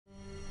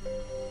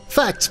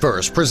Facts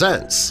Verse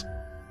presents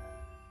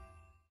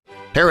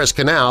Paris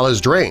Canal is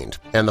drained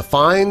and the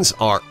fines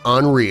are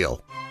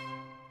unreal.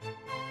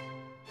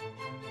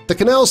 The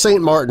Canal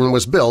Saint-Martin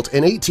was built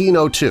in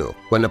 1802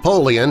 when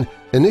Napoleon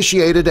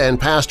initiated and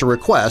passed a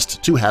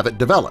request to have it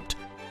developed.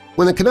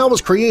 When the canal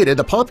was created,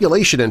 the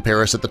population in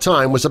Paris at the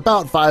time was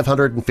about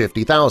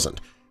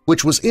 550,000,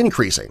 which was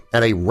increasing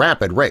at a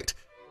rapid rate.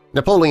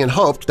 Napoleon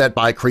hoped that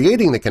by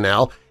creating the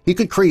canal, he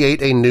could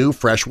create a new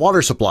fresh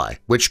water supply,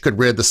 which could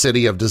rid the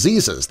city of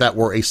diseases that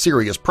were a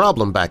serious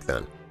problem back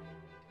then.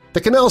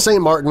 The Canal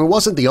Saint-Martin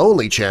wasn't the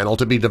only channel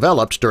to be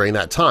developed during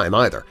that time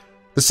either.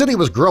 The city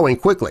was growing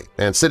quickly,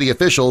 and city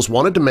officials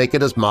wanted to make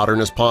it as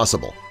modern as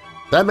possible.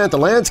 That meant the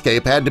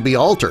landscape had to be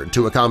altered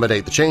to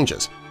accommodate the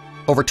changes.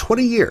 Over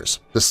 20 years,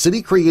 the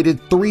city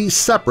created 3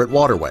 separate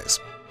waterways.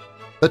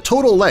 The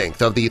total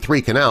length of the 3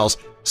 canals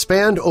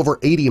spanned over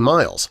 80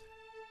 miles.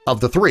 Of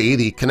the 3,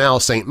 the Canal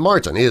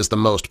Saint-Martin is the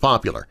most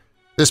popular.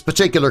 This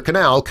particular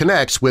canal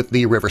connects with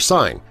the River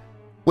Seine.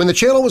 When the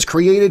channel was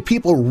created,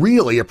 people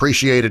really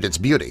appreciated its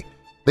beauty.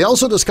 They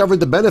also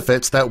discovered the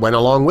benefits that went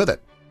along with it.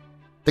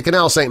 The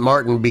Canal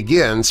Saint-Martin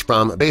begins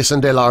from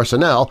Bassin de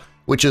l'Arsenal,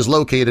 which is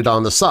located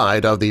on the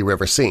side of the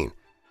River Seine.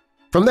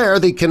 From there,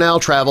 the canal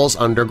travels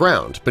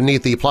underground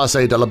beneath the Place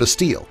de la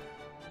Bastille.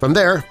 From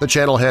there, the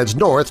channel heads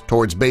north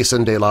towards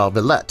Bassin de la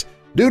Villette.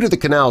 Due to the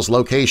canal's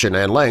location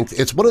and length,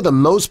 it's one of the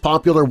most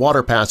popular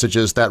water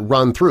passages that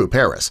run through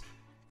Paris.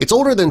 It's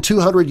older than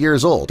 200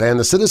 years old, and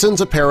the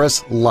citizens of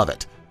Paris love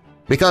it.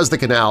 Because the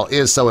canal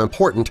is so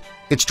important,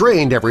 it's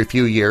drained every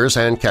few years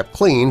and kept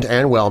cleaned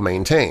and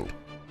well-maintained.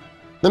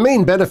 The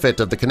main benefit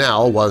of the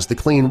canal was the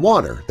clean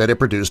water that it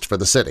produced for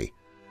the city.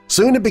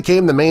 Soon it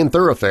became the main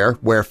thoroughfare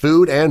where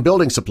food and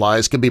building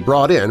supplies could be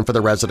brought in for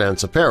the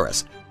residents of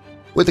Paris.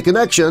 With the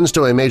connections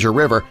to a major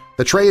river,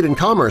 the trade and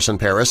commerce in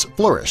Paris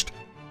flourished.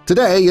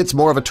 Today, it's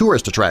more of a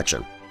tourist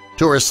attraction.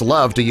 Tourists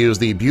love to use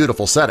the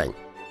beautiful setting.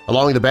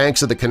 Along the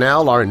banks of the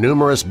canal are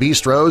numerous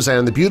bistros,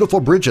 and the beautiful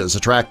bridges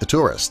attract the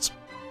tourists.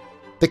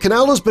 The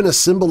canal has been a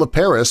symbol of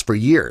Paris for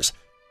years.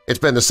 It's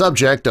been the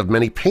subject of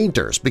many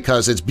painters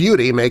because its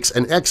beauty makes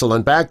an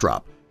excellent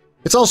backdrop.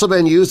 It's also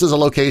been used as a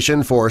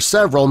location for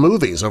several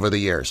movies over the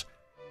years.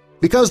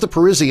 Because the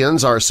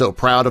Parisians are so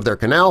proud of their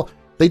canal,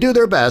 they do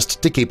their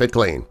best to keep it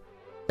clean.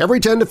 Every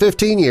 10 to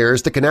 15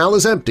 years, the canal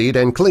is emptied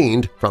and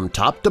cleaned from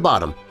top to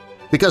bottom.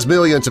 Because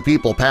millions of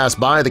people pass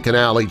by the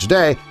canal each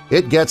day,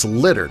 it gets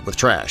littered with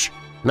trash.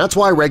 And that's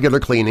why regular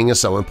cleaning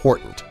is so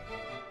important.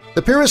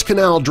 The Paris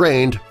Canal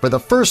drained for the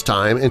first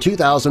time in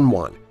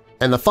 2001,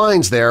 and the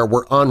finds there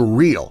were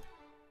unreal.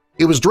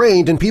 It was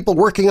drained and people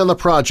working on the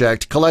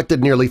project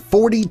collected nearly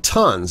 40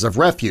 tons of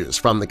refuse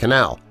from the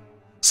canal.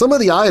 Some of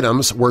the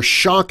items were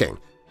shocking.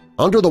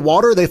 Under the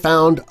water they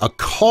found a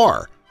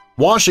car,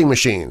 washing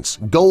machines,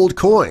 gold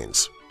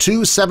coins,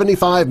 2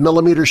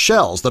 75mm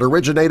shells that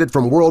originated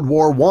from World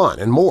War I,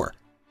 and more.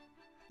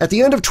 At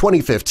the end of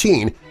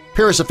 2015,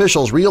 Paris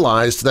officials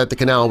realized that the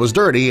canal was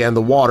dirty and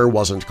the water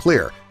wasn't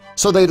clear,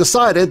 so they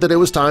decided that it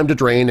was time to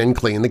drain and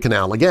clean the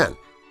canal again.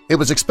 It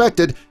was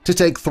expected to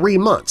take 3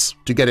 months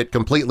to get it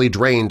completely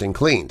drained and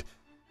cleaned.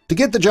 To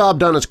get the job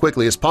done as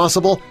quickly as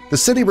possible, the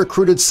city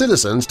recruited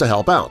citizens to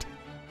help out.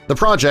 The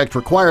project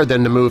required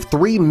them to move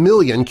 3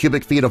 million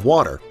cubic feet of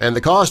water, and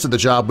the cost of the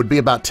job would be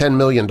about $10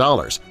 million.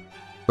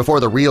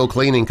 Before the real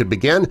cleaning could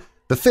begin,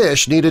 the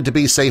fish needed to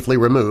be safely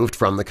removed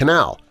from the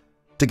canal.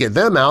 To get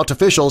them out,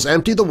 officials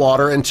emptied the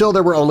water until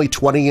there were only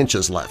 20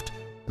 inches left,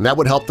 and that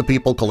would help the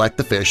people collect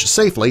the fish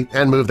safely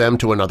and move them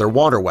to another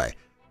waterway.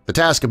 The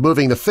task of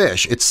moving the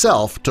fish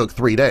itself took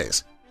 3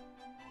 days.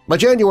 By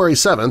January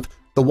 7th,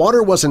 the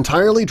water was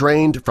entirely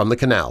drained from the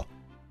canal.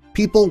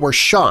 People were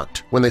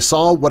shocked when they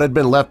saw what had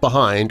been left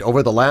behind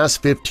over the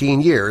last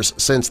 15 years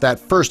since that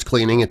first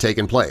cleaning had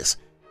taken place.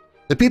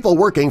 The people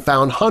working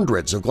found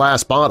hundreds of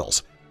glass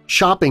bottles,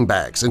 shopping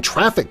bags, and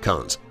traffic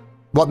cones.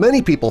 What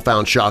many people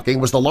found shocking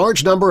was the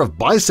large number of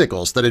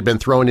bicycles that had been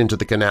thrown into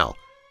the canal.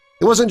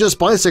 It wasn't just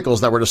bicycles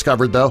that were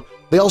discovered, though.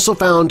 They also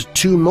found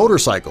 2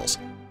 motorcycles.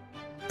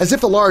 As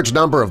if a large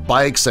number of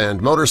bikes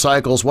and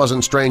motorcycles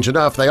wasn't strange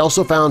enough, they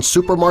also found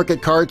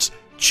supermarket carts,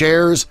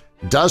 chairs,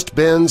 dust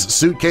bins,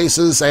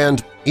 suitcases,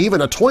 and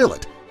even a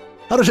toilet.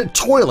 How did a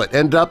toilet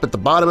end up at the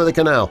bottom of the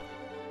canal?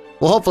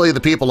 Well, hopefully the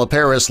people of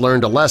Paris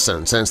learned a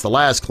lesson since the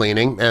last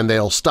cleaning and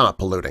they'll stop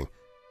polluting.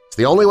 It's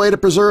the only way to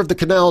preserve the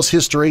canal's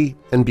history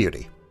and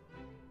beauty.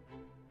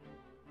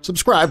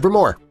 Subscribe for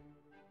more.